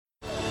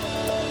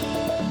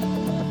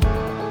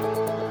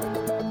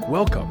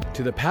Welcome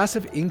to the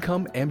Passive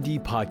Income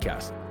MD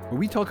podcast, where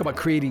we talk about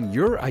creating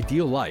your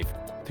ideal life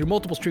through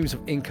multiple streams of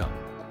income.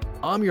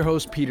 I'm your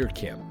host, Peter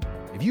Kim.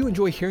 If you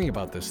enjoy hearing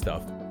about this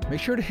stuff, make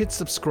sure to hit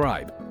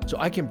subscribe so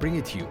I can bring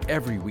it to you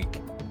every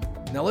week.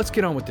 Now let's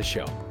get on with the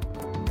show.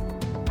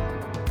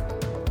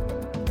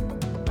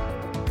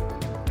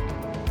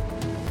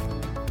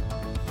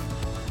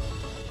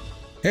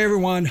 Hey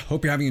everyone,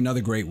 hope you're having another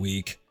great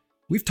week.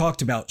 We've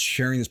talked about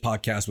sharing this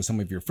podcast with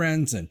some of your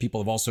friends, and people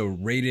have also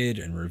rated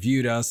and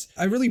reviewed us.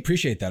 I really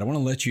appreciate that. I want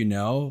to let you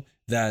know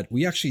that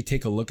we actually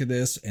take a look at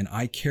this, and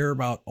I care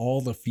about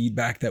all the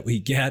feedback that we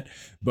get,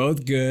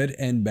 both good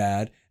and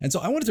bad. And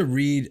so I wanted to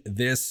read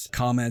this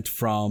comment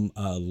from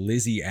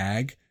Lizzie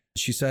Ag.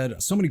 She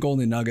said, so many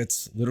golden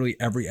nuggets. Literally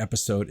every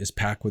episode is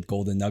packed with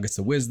golden nuggets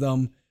of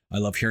wisdom. I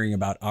love hearing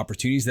about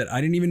opportunities that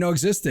I didn't even know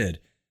existed.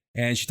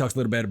 And she talks a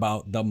little bit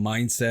about the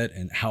mindset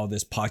and how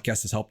this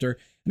podcast has helped her.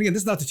 And again,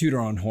 this is not to toot her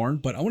own horn,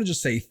 but I want to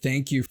just say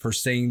thank you for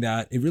saying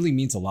that. It really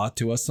means a lot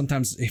to us.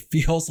 Sometimes it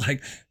feels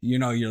like,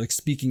 you're like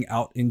speaking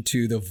out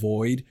into the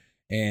void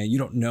and you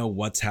don't know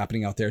what's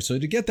happening out there. So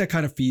to get that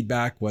kind of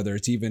feedback, whether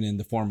it's even in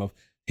the form of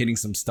hitting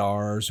some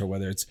stars or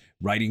whether it's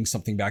writing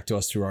something back to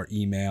us through our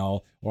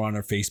email or on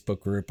our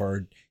Facebook group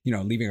or,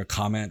 leaving a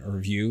comment or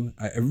review,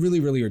 I really,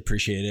 really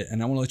appreciate it.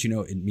 And I want to let you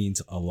know it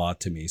means a lot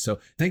to me. So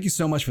thank you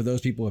so much for those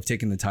people who have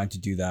taken the time to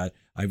do that.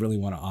 I really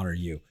want to honor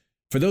you.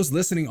 For those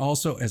listening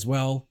also as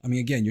well,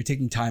 again, you're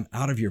taking time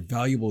out of your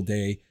valuable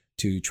day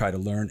to try to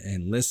learn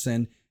and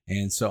listen.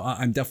 And so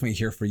I'm definitely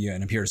here for you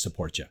and I'm here to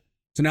support you.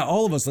 So now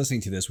all of us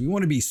listening to this, we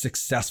want to be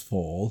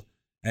successful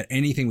at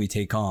anything we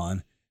take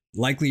on.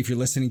 Likely, if you're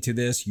listening to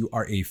this, you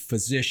are a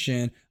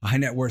physician, a high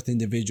net worth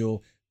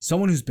individual,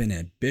 someone who's been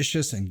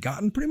ambitious and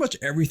gotten pretty much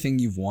everything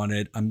you've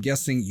wanted. I'm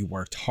guessing you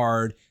worked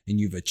hard and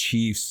you've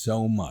achieved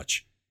so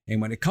much. And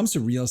when it comes to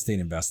real estate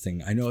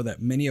investing, I know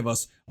that many of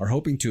us are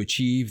hoping to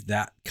achieve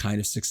that kind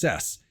of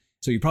success.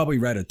 So you probably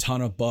read a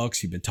ton of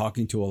books, you've been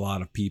talking to a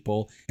lot of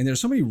people, and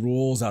there's so many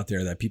rules out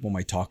there that people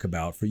might talk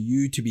about for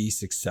you to be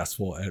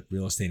successful at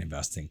real estate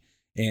investing.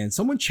 And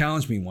someone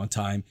challenged me one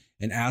time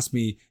and asked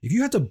me, if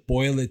you had to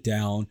boil it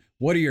down,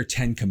 what are your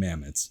 10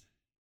 commandments?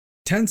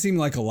 10 seemed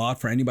like a lot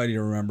for anybody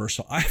to remember.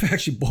 So I've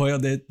actually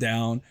boiled it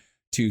down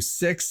to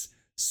 6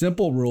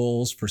 simple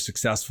rules for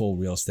successful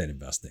real estate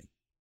investing.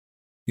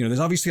 There's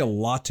obviously a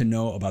lot to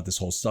know about this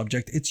whole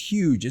subject. It's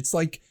huge. It's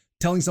like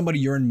telling somebody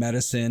you're in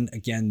medicine.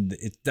 Again,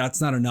 that's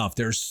not enough.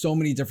 There's so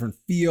many different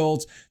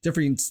fields,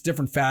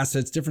 different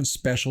facets, different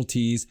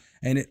specialties.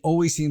 And it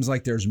always seems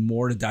like there's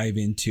more to dive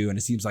into. And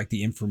it seems like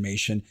the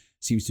information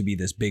seems to be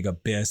this big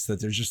abyss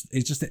that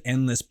it's just an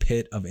endless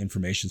pit of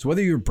information. So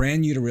whether you're brand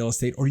new to real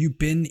estate or you've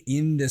been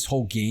in this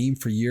whole game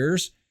for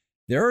years,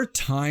 there are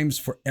times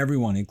for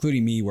everyone,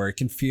 including me, where it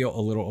can feel a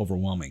little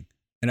overwhelming.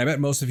 And I bet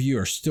most of you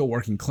are still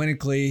working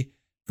clinically.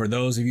 For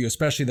those of you,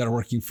 especially that are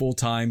working full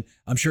time,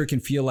 I'm sure it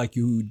can feel like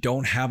you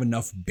don't have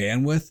enough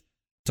bandwidth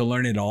to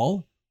learn it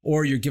all,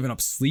 or you're giving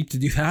up sleep to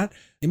do that.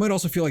 It might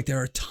also feel like there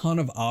are a ton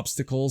of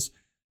obstacles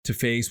to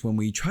face when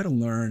we try to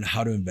learn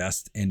how to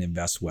invest and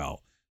invest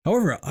well.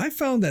 However, I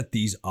found that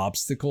these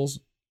obstacles,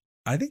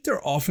 I think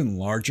they're often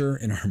larger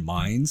in our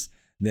minds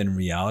than in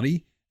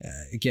reality.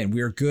 Again, we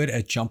are good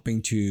at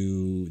jumping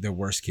to the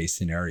worst case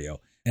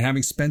scenario. And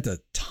having spent a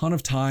ton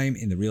of time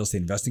in the real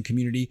estate investing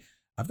community,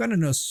 I've gotten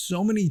to know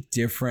so many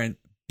different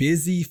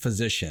busy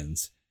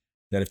physicians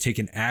that have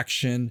taken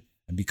action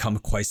and become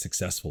quite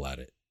successful at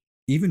it.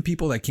 Even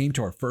people that came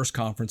to our first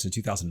conference in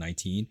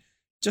 2019,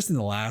 just in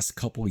the last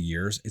couple of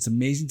years, it's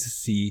amazing to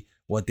see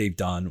what they've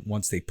done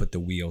once they put the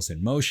wheels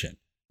in motion.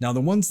 Now,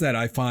 the ones that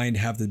I find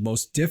have the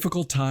most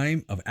difficult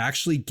time of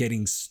actually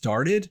getting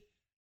started,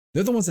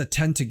 they're the ones that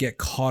tend to get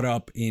caught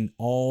up in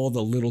all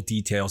the little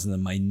details and the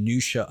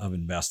minutia of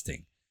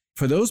investing.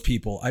 For those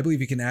people, I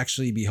believe it can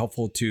actually be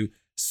helpful to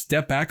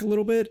step back a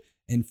little bit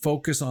and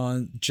focus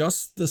on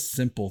just the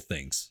simple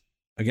things.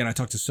 Again, I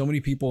talk to so many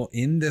people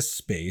in this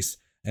space,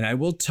 and I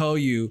will tell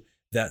you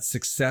that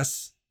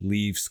success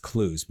leaves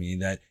clues, meaning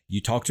that you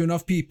talk to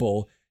enough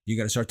people, you're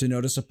going to start to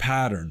notice a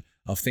pattern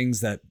of things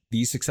that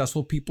these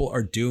successful people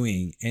are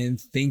doing and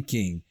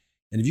thinking.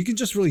 And if you can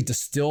just really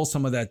distill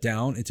some of that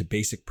down into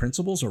basic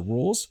principles or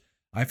rules,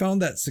 I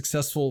found that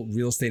successful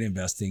real estate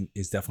investing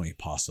is definitely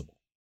possible.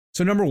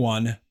 So number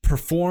 1,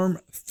 perform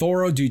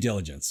thorough due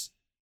diligence.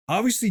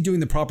 Obviously,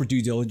 doing the proper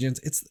due diligence,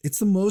 it's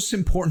the most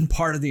important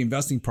part of the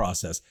investing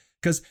process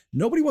because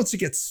nobody wants to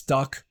get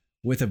stuck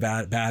with a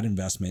bad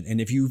investment. And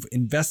if you've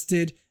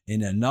invested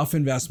in enough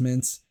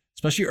investments,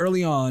 especially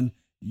early on,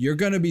 you're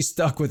going to be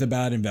stuck with a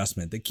bad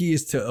investment. The key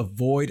is to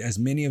avoid as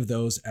many of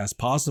those as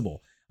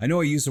possible. I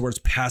know I use the words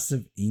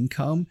passive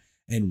income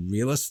and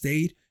real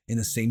estate in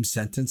the same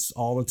sentence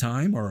all the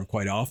time or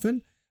quite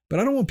often, but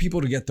I don't want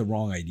people to get the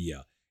wrong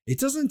idea. It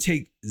doesn't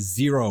take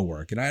zero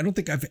work. And I don't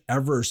think I've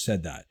ever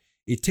said that.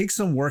 It takes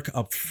some work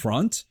up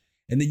front,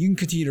 and then you can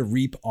continue to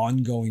reap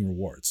ongoing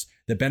rewards.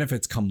 The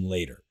benefits come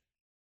later.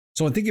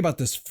 So when thinking about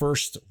this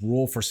first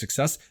rule for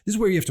success, this is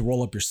where you have to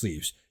roll up your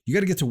sleeves. You got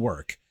to get to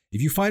work.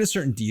 If you find a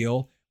certain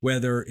deal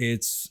whether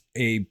it's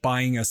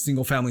buying a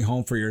single family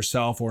home for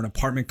yourself or an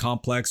apartment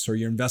complex, or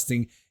you're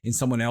investing in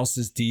someone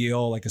else's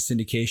deal like a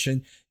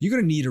syndication, you're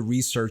going to need to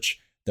research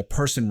the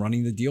person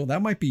running the deal.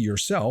 That might be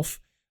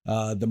yourself,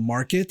 the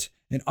market,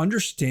 and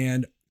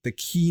understand the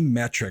key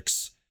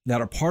metrics that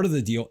are part of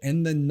the deal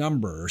and the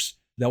numbers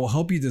that will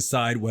help you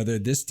decide whether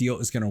this deal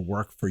is going to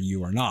work for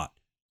you or not.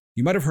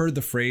 You might have heard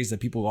the phrase that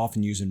people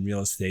often use in real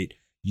estate,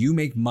 you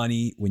make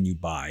money when you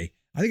buy.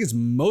 I think it's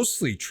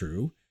mostly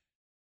true.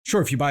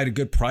 Sure, if you buy at a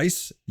good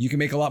price, you can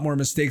make a lot more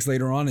mistakes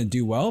later on and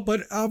do well,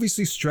 but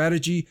obviously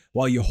strategy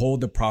while you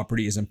hold the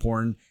property is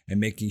important, and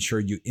making sure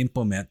you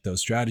implement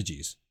those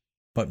strategies.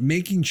 But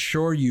making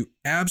sure you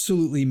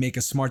absolutely make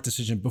a smart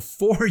decision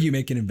before you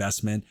make an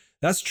investment,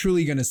 that's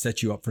truly going to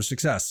set you up for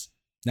success.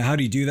 Now, how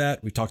do you do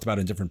that? We've talked about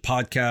it in different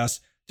podcasts,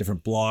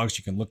 different blogs.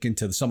 You can look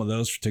into some of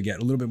those to get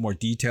a little bit more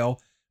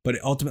detail, but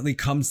it ultimately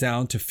comes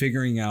down to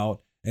figuring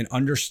out and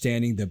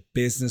understanding the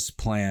business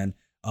plan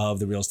of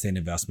the real estate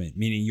investment,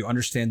 meaning you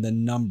understand the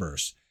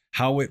numbers,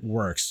 how it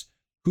works,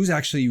 who's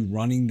actually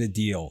running the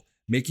deal,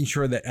 making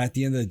sure that at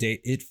the end of the day,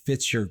 it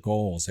fits your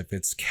goals. If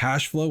it's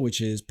cash flow,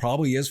 which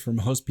probably is for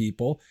most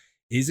people,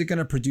 is it going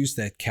to produce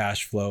that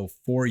cash flow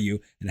for you?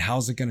 And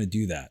how's it going to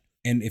do that?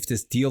 And if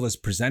this deal is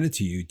presented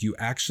to you, do you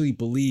actually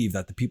believe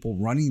that the people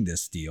running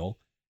this deal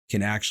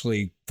can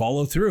actually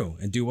follow through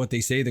and do what they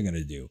say they're going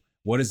to do?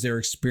 What is their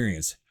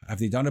experience? Have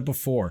they done it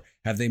before?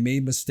 Have they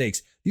made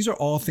mistakes? These are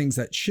all things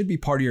that should be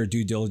part of your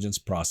due diligence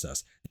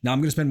process. Now, I'm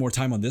going to spend more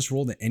time on this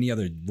rule than any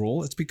other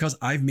rule. It's because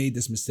I've made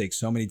this mistake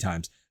so many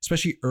times,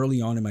 especially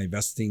early on in my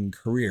investing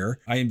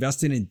career. I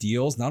invested in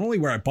deals, not only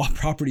where I bought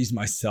properties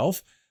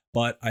myself,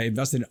 but I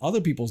invested in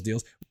other people's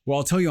deals. Well,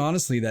 I'll tell you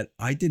honestly that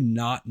I did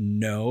not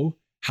know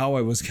how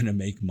I was going to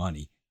make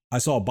money. I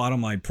saw a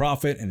bottom line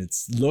profit and it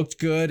looked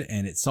good,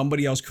 and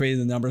somebody else created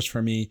the numbers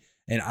for me,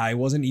 and I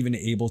wasn't even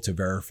able to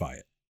verify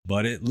it.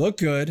 But it looked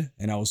good,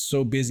 and I was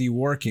so busy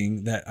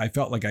working that I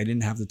felt like I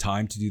didn't have the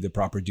time to do the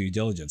proper due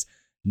diligence.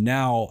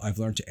 Now I've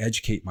learned to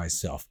educate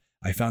myself.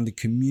 I found a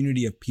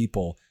community of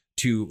people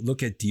to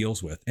look at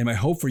deals with, and my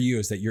hope for you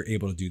is that you're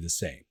able to do the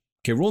same.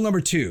 Okay, rule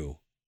number 2,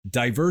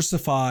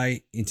 diversify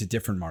into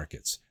different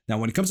markets. Now,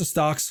 when it comes to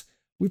stocks,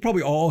 we've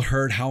probably all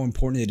heard how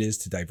important it is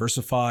to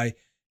diversify.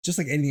 Just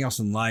like anything else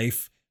in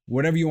life,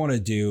 whatever you want to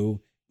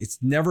do, it's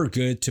never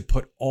good to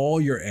put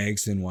all your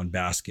eggs in one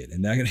basket,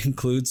 and that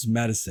includes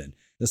medicine.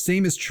 The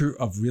same is true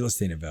of real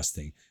estate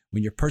investing.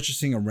 When you're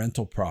purchasing a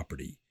rental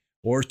property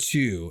or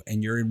two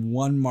and you're in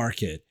one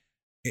market,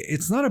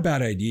 it's not a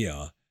bad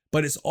idea,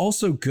 but it's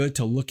also good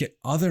to look at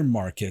other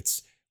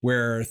markets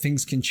where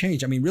things can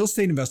change. I mean, real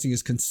estate investing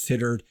is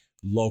considered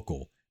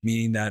local,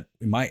 meaning that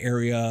in my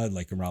area,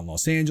 like around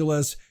Los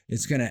Angeles,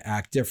 it's going to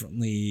act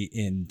differently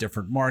in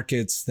different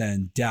markets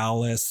than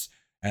Dallas,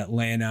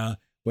 Atlanta.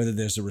 Whether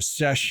there's a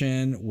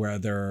recession,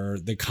 whether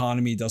the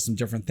economy does some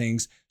different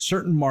things,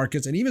 certain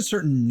markets and even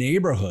certain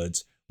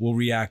neighborhoods will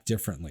react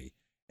differently.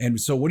 And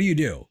so what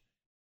do?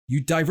 You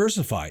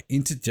diversify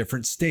into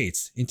different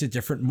states, into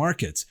different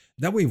markets.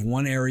 That way, if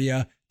one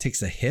area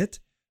takes a hit,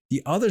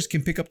 the others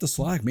can pick up the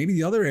slack. Maybe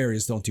the other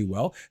areas don't do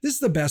well. This is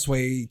the best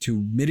way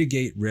to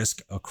mitigate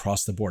risk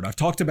across the board. I've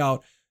talked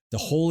about the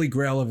holy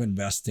grail of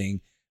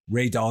investing.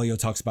 Ray Dalio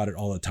talks about it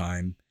all the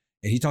time.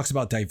 And he talks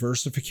about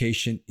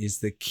diversification is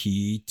the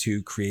key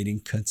to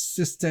creating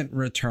consistent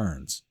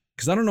returns.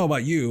 Because I don't know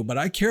about you, but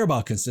I care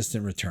about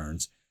consistent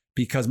returns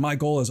because my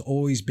goal has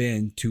always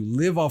been to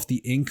live off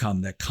the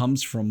income that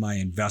comes from my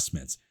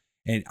investments.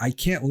 And I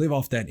can't live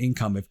off that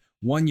income if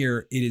one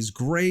year it is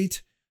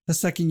great, the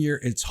second year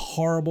it's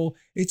horrible.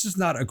 It's just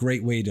not a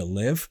great way to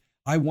live.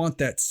 I want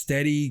that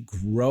steady,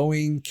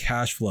 growing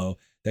cash flow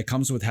that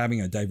comes with having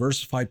a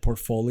diversified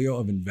portfolio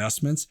of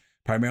investments,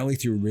 primarily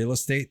through real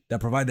estate,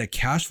 that provide that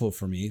cash flow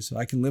for me so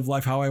I can live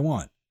life how I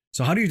want.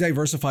 So how do you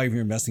diversify if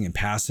you're investing in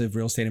passive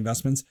real estate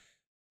investments?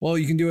 Well,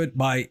 you can do it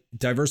by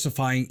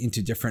diversifying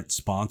into different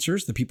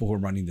sponsors, the people who are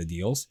running the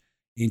deals,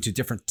 into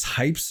different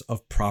types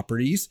of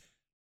properties,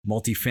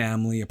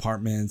 multifamily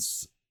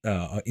apartments,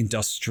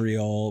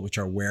 industrial, which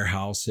are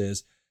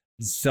warehouses,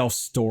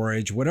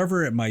 self-storage,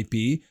 whatever it might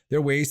be. There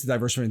are ways to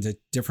diversify into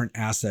different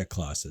asset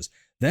classes.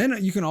 Then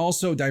you can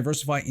also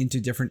diversify into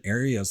different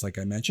areas, like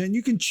I mentioned.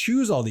 You can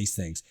choose all these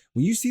things.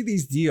 When you see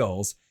these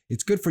deals,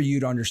 it's good for you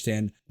to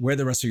understand where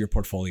the rest of your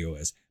portfolio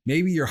is.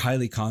 Maybe you're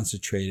highly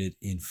concentrated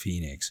in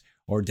Phoenix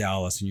or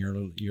Dallas,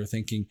 and you're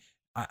thinking,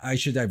 I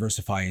should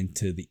diversify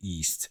into the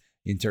East,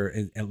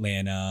 into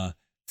Atlanta,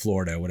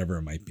 Florida, whatever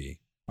it might be.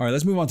 All right,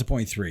 let's move on to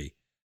point 3.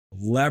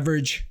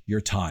 Leverage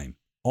your time.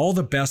 All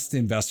the best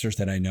investors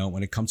that I know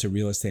when it comes to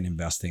real estate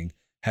investing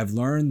have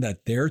learned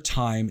that their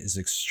time is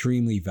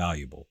extremely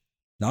valuable.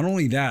 Not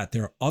only that,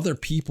 there are other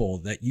people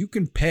that you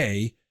can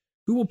pay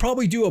who will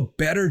probably do a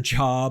better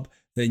job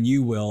than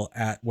you will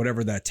at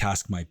whatever that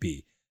task might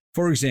be.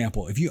 For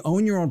example, if you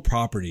own your own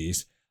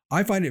properties,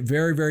 I find it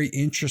very, very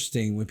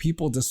interesting when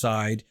people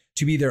decide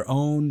to be their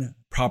own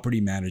property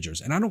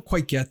managers. And I don't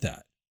quite get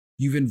that.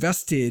 You've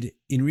invested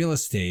in real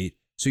estate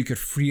so you could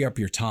free up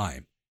your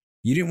time.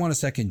 You didn't want a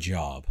second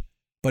job.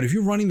 But if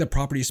you're running the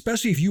property,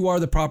 especially if you are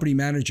the property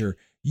manager,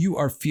 you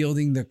are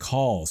fielding the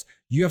calls.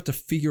 You have to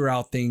figure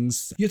out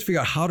things. You have to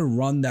figure out how to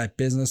run that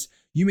business.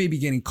 You may be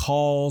getting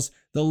calls,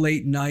 the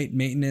late night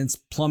maintenance,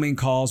 plumbing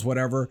calls,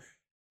 whatever.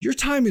 Your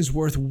time is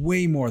worth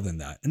way more than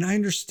that. And I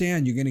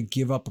understand you're going to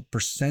give up a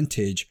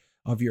percentage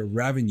of your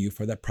revenue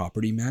for that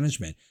property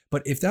management.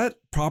 But if that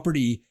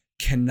property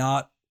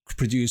cannot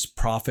produce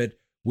profit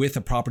with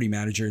a property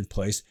manager in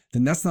place,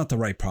 then that's not the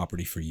right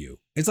property for you.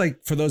 It's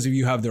like for those of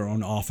you who have their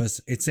own office,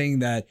 it's saying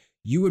that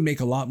you would make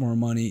a lot more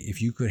money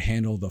if you could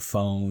handle the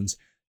phones,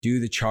 do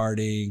the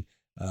charting,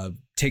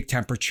 take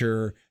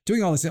temperature,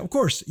 doing all this. Of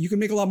course, you can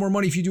make a lot more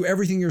money if you do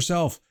everything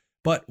yourself.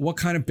 But what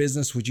kind of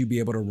business would you be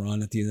able to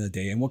run at the end of the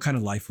day? And what kind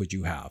of life would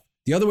you have?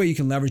 The other way you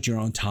can leverage your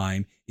own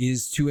time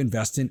is to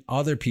invest in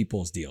other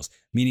people's deals,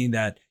 meaning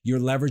that you're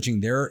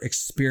leveraging their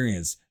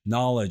experience,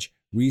 knowledge,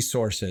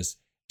 resources,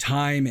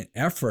 time, and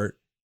effort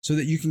so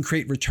that you can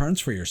create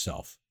returns for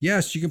yourself.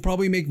 Yes, you can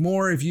probably make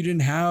more if you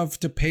didn't have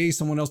to pay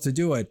someone else to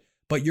do it,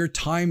 but your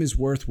time is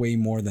worth way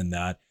more than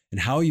that. And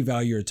how you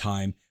value your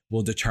time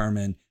will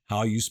determine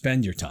how you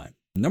spend your time.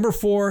 Number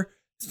 4,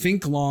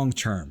 think long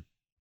term.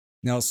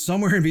 Now,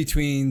 somewhere in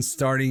between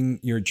starting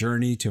your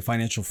journey to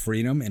financial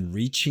freedom and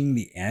reaching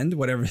the end,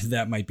 whatever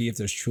that might be, if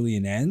there's truly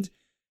an end,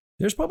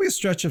 there's probably a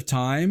stretch of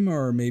time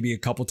or maybe a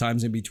couple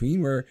times in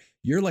between where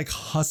you're like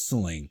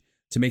hustling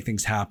to make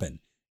things happen.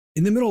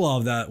 In the middle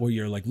of that, where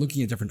you're like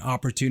looking at different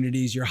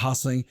opportunities, you're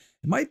hustling,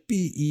 it might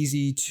be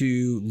easy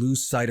to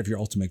lose sight of your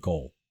ultimate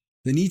goal.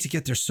 The need to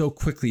get there so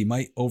quickly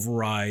might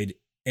override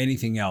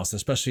anything else,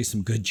 especially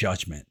some good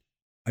judgment.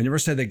 I never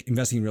said that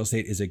investing in real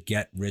estate is a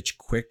get rich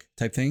quick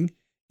type thing.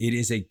 It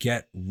is a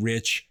get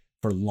rich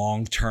for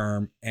long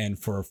term and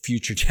for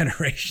future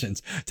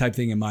generations type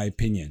thing, in my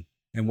opinion.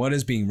 And what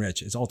is being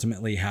rich? It's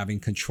ultimately having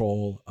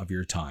control of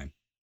your time.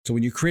 So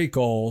when you create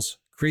goals,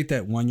 create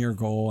that 1-year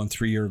goal and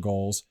 3-year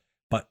goals,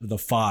 but the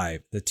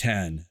 5, the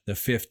 10, the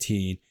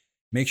 15,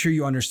 make sure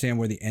you understand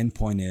where the end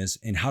point is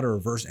and how to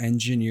reverse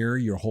engineer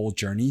your whole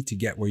journey to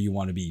get where you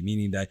want to be,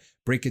 meaning that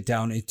break it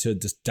down into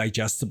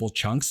digestible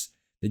chunks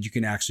that you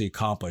can actually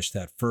accomplish.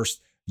 That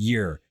first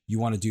year, you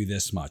want to do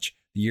this much.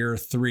 Year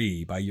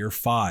 3, by year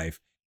 5,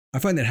 I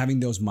find that having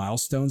those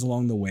milestones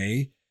along the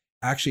way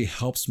actually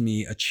helps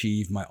me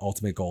achieve my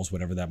ultimate goals,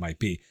 whatever that might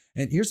be.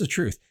 And here's the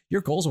truth.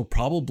 Your goals will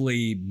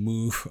probably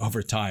move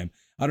over time.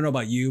 I don't know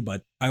about you,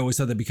 but I always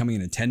thought that becoming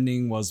an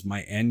attending was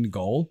my end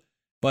goal.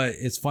 But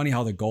it's funny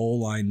how the goal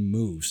line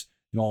moves.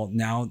 Well,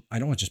 now I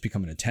don't want to just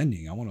become an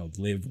attending. I want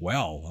to live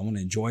well. I want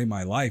to enjoy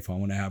my life. I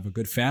want to have a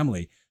good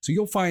family. So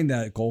you'll find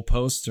that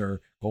goalpost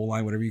or goal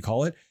line, whatever you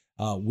call it,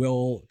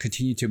 will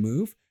continue to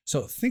move.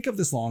 So think of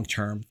this long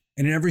term,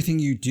 and in everything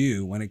you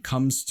do when it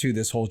comes to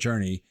this whole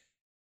journey,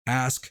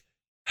 ask,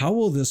 how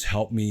will this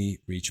help me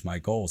reach my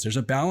goals? There's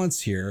a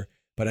balance here,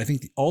 but I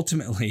think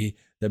ultimately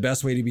the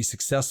best way to be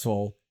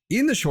successful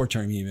in the short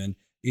term even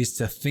is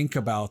to think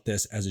about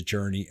this as a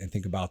journey and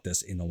think about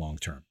this in the long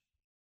term.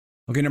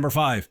 Okay, number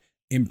 5,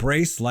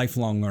 embrace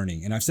lifelong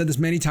learning. And I've said this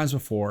many times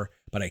before,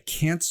 but I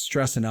can't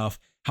stress enough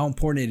how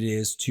important it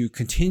is to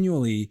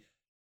continually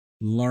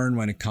learn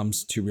when it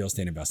comes to real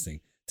estate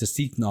investing, to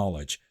seek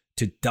knowledge,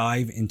 to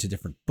dive into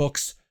different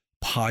books,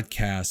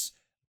 podcasts,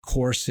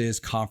 courses,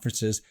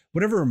 conferences,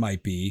 whatever it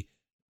might be.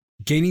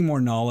 Gaining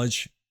more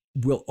knowledge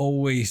will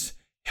always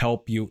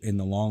help you in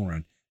the long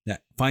run.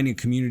 That finding a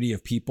community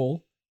of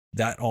people,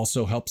 that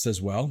also helps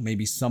as well.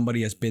 Maybe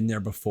somebody has been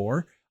there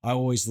before. I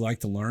always like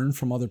to learn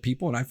from other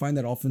people. And I find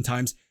that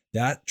oftentimes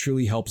that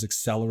truly helps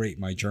accelerate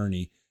my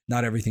journey.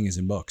 Not everything is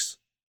in books,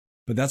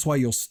 but that's why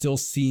you'll still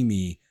see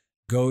me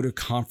go to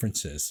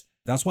conferences.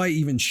 That's why I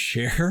even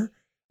share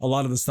a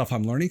lot of the stuff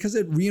I'm learning, because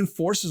it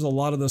reinforces a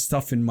lot of the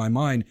stuff in my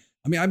mind.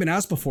 I mean, I've been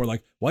asked before,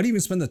 like, why do you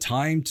even spend the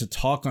time to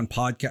talk on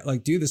podcast?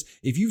 Like, do this.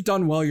 If you've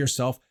done well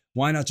yourself,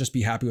 why not just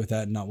be happy with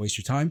that and not waste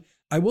your time?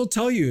 I will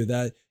tell you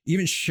that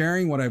even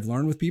sharing what I've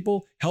learned with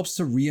people helps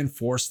to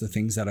reinforce the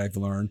things that I've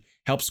learned,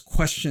 helps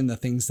question the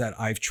things that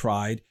I've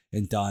tried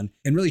and done,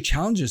 and really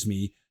challenges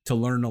me to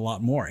learn a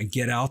lot more and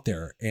get out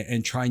there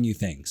and try new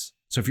things.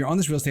 So if you're on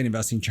this real estate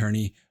investing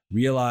journey,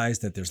 realize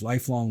that there's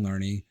lifelong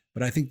learning,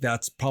 but I think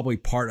that's probably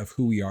part of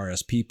who we are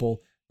as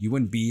people. You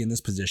wouldn't be in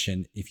this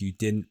position if you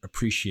didn't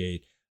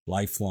appreciate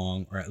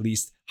lifelong or at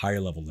least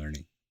higher level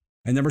learning.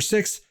 And number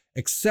 6,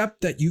 accept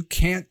that you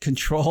can't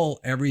control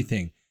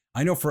everything.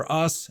 I know for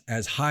us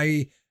as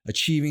high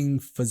achieving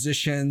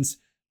physicians,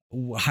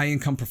 high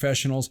income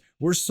professionals,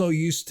 we're so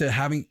used to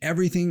having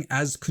everything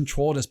as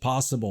controlled as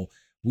possible.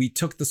 We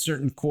took the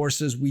certain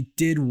courses, we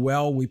did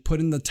well, we put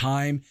in the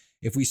time.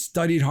 If we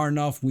studied hard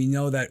enough, we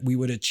know that we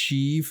would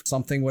achieve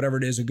something, whatever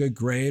it is, a good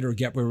grade or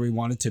get where we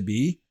want it to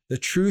be. The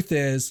truth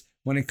is,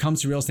 when it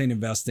comes to real estate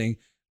investing,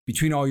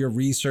 between all your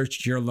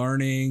research, your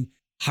learning,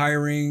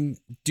 hiring,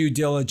 due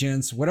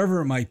diligence,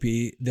 whatever it might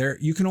be, there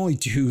you can only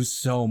do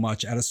so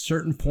much. At a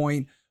certain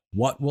point,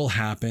 what will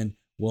happen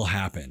will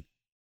happen.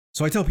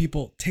 So I tell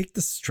people, take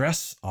the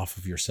stress off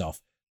of yourself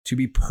to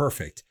be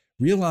perfect.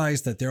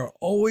 Realize that there are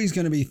always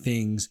going to be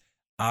things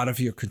out of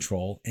your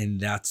control, and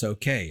that's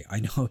okay.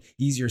 I know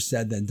easier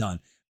said than done,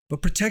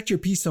 but protect your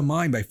peace of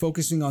mind by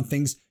focusing on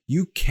things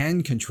you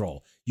can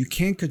control. You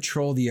can't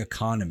control the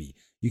economy.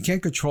 You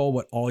can't control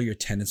what all your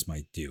tenants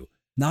might do.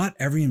 Not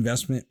every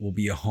investment will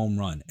be a home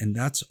run, and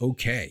that's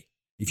okay.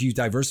 If you've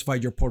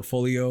diversified your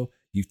portfolio,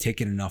 you've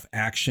taken enough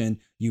action,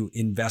 you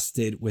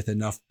invested with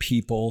enough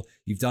people,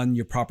 you've done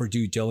your proper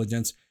due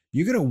diligence,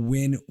 you're going to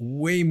win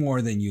way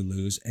more than you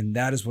lose. And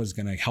that is what's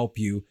going to help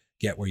you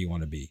get where you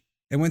want to be.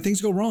 And when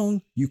things go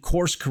wrong, you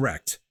course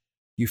correct,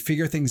 you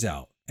figure things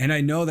out. And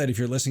I know that if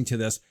you're listening to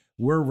this,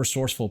 we're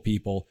resourceful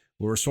people.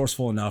 We're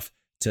resourceful enough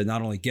to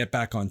not only get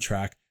back on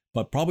track,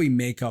 but probably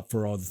make up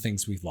for all the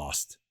things we've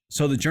lost.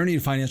 So the journey to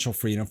financial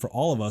freedom for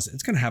all of us,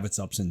 it's going to have its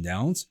ups and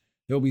downs.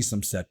 There'll be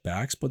some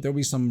setbacks, but there'll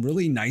be some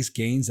really nice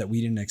gains that we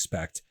didn't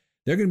expect.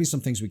 There are going to be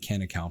some things we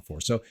can't account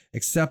for. So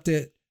accept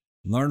it,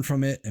 learn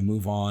from it, and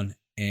move on.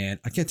 And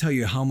I can't tell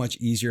you how much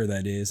easier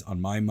that is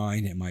on my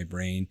mind and my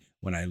brain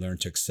when I learn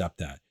to accept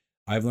that.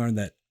 I've learned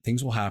that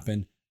things will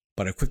happen,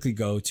 but I quickly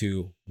go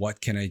to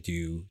what can I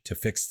do to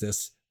fix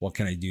this? What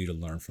can I do to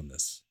learn from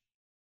this?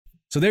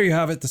 So there you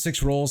have it, the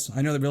 6 rules.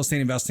 I know that real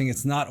estate investing,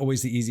 it's not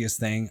always the easiest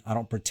thing. I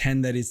don't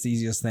pretend that it's the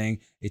easiest thing.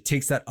 It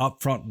takes that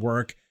upfront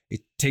work.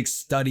 It takes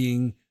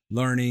studying,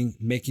 learning,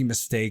 making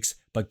mistakes,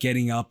 but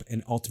getting up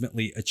and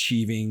ultimately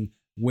achieving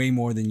way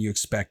more than you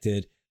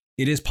expected.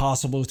 It is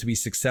possible to be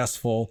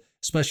successful,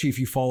 especially if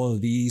you follow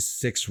these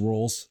 6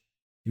 rules.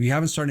 If you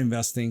haven't started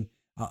investing,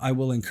 I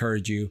will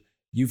encourage you.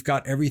 You've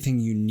got everything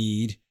you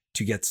need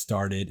to get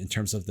started in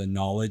terms of the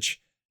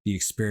knowledge, the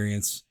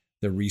experience,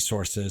 the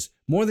resources,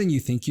 more than you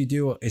think you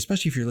do,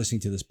 especially if you're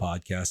listening to this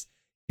podcast.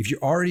 If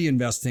you're already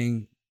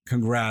investing,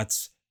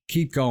 congrats.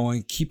 Keep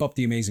going. Keep up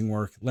the amazing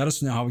work. Let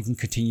us know how we can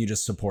continue to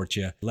support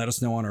you. Let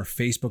us know on our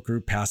Facebook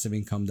group, Passive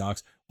Income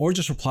Docs, or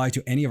just reply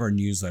to any of our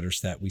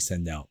newsletters that we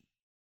send out.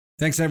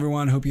 Thanks,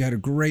 everyone. Hope you had a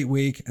great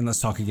week, and let's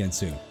talk again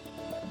soon.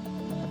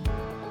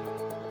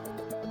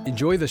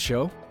 Enjoy the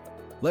show?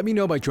 Let me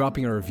know by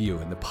dropping a review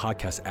in the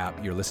podcast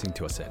app you're listening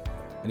to us in.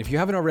 And if you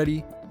haven't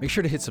already, make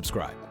sure to hit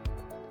subscribe.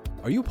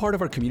 Are you a part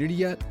of our community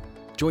yet?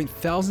 Join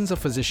thousands of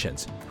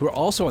physicians who are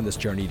also on this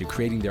journey to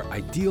creating their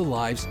ideal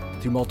lives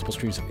through multiple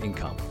streams of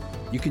income.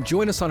 You can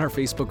join us on our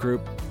Facebook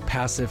group,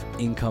 Passive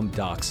Income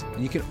Docs,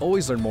 and you can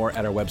always learn more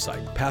at our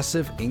website,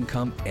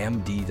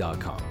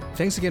 passiveincomemd.com.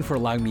 Thanks again for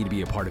allowing me to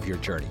be a part of your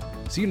journey.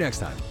 See you next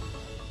time.